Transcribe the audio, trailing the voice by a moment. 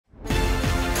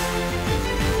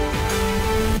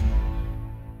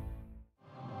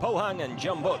Pohang and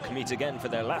Jeonbuk meet again for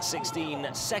their last 16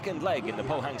 second leg in the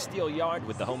Pohang Steel Yard,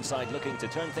 with the home side looking to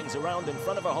turn things around in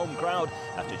front of a home crowd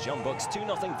after Jeonbuk's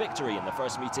 2-0 victory in the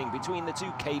first meeting between the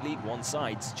two K-League 1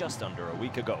 sides just under a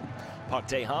week ago. Park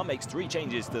Tae-ha makes 3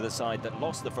 changes to the side that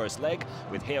lost the first leg,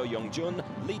 with Heo Young-jun,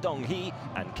 Lee Dong-hee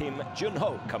and Kim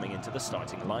Jun-ho coming into the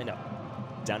starting lineup.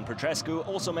 Dan Petrescu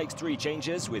also makes 3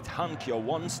 changes, with Han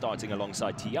Kyo-won starting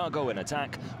alongside Thiago in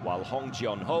attack, while Hong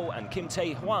Jeon-ho and Kim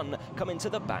Tae-hwan come into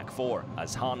the back 4,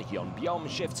 as Han Hyun-byum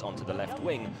shifts onto the left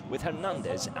wing, with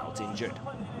Hernandez out injured.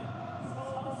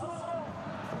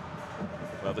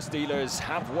 Well, the Steelers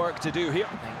have work to do here.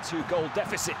 A 2-goal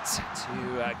deficit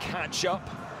to catch up.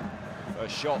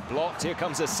 First shot blocked. Here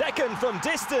comes a second from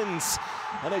distance,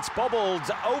 and it's bobbled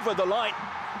over the line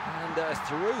and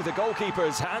through the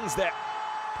goalkeeper's hands there.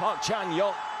 Park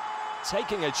Chan-young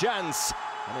taking a chance,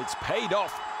 and it's paid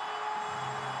off.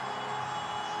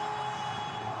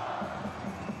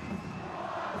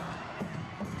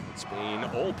 It's been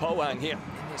all Pohang here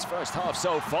in this first half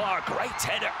so far. Great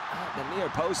header at the near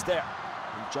post there.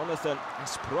 And Jonathan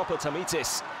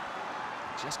Espropotamitis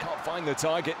just can't find the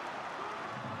target.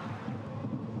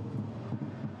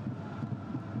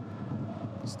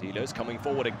 Steelers coming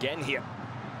forward again here.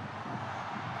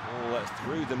 All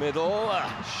through the middle,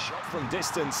 shot from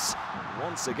distance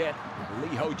once again.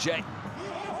 Lee Ho-jae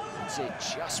puts it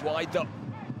just wide though.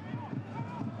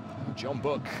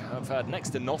 Jeonbuk have had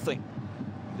next to nothing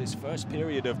this first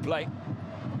period of play.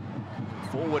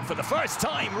 Forward for the first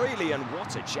time, really, and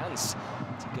what a chance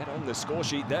to get on the score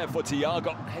sheet there for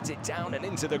Thiago. Heads it down and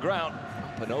into the ground,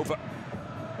 up and over.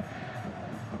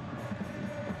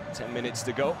 10 minutes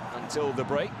to go until the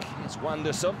break. Here's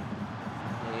Wanderson.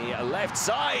 The left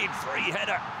side, free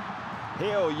header.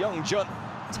 Heo Young-jun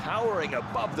towering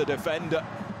above the defender.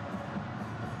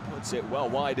 Puts it well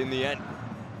wide in the end.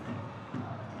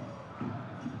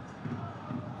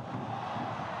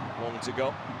 Long to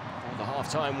go for the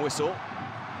half-time whistle.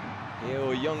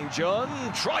 Heo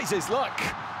Young-jun tries his luck,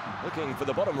 looking for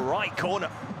the bottom right corner.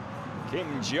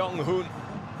 Kim Jong-hoon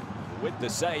with the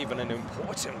save, and an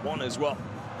important one as well.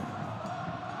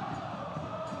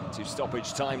 To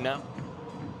stoppage time now.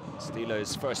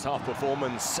 Steelers' first half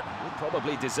performance would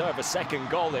probably deserve a second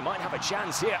goal. They might have a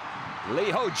chance here.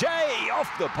 Lee Ho-jae off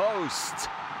the post.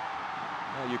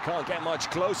 Well, you can't get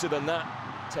much closer than that.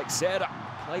 Texera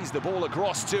plays the ball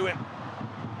across to him.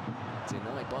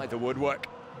 Denied by the woodwork.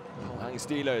 Pohang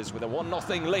Steelers with a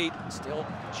 1-0 lead. Still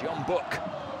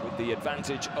Jeonbuk with the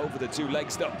advantage over the 2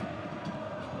 legs though.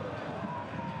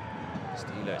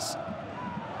 Steelers.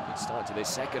 Good start to this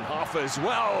second half as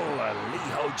well.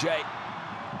 Lee Ho-jae.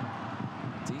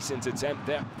 Decent attempt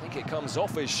there. I think it comes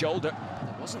off his shoulder.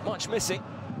 There wasn't much missing.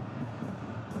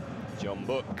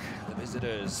 Jeonbuk, the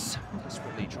visitors,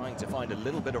 desperately trying to find a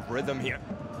little bit of rhythm here.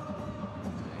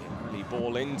 The early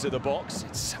ball into the box.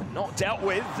 It's not dealt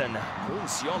with, and Moon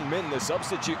Seon-min, the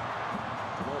substitute.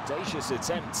 An audacious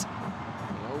attempt.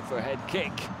 The overhead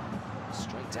kick.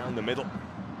 Straight down the middle.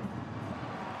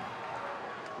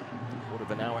 Quarter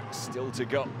of an hour still to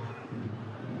go.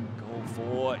 Goal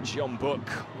for Jeonbuk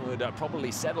would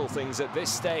probably settle things at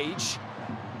this stage.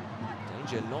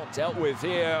 Danger not dealt with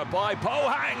here by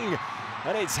Pohang,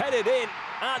 and it's headed in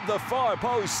at the far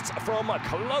post from a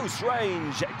close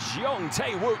range. Jeong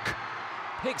Tae-wook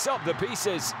picks up the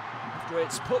pieces after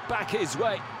it's put back his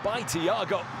way by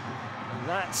Thiago. And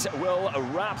that will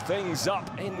wrap things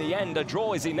up in the end. A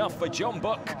draw is enough for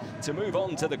Jeonbuk to move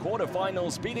on to the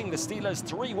quarterfinals, beating the Steelers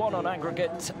 3-1 on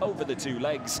aggregate over the 2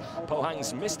 legs.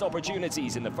 Pohang's missed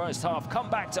opportunities in the first half come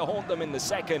back to haunt them in the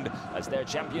second, as their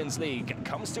Champions League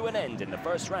comes to an end in the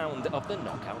first round of the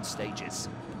knockout stages.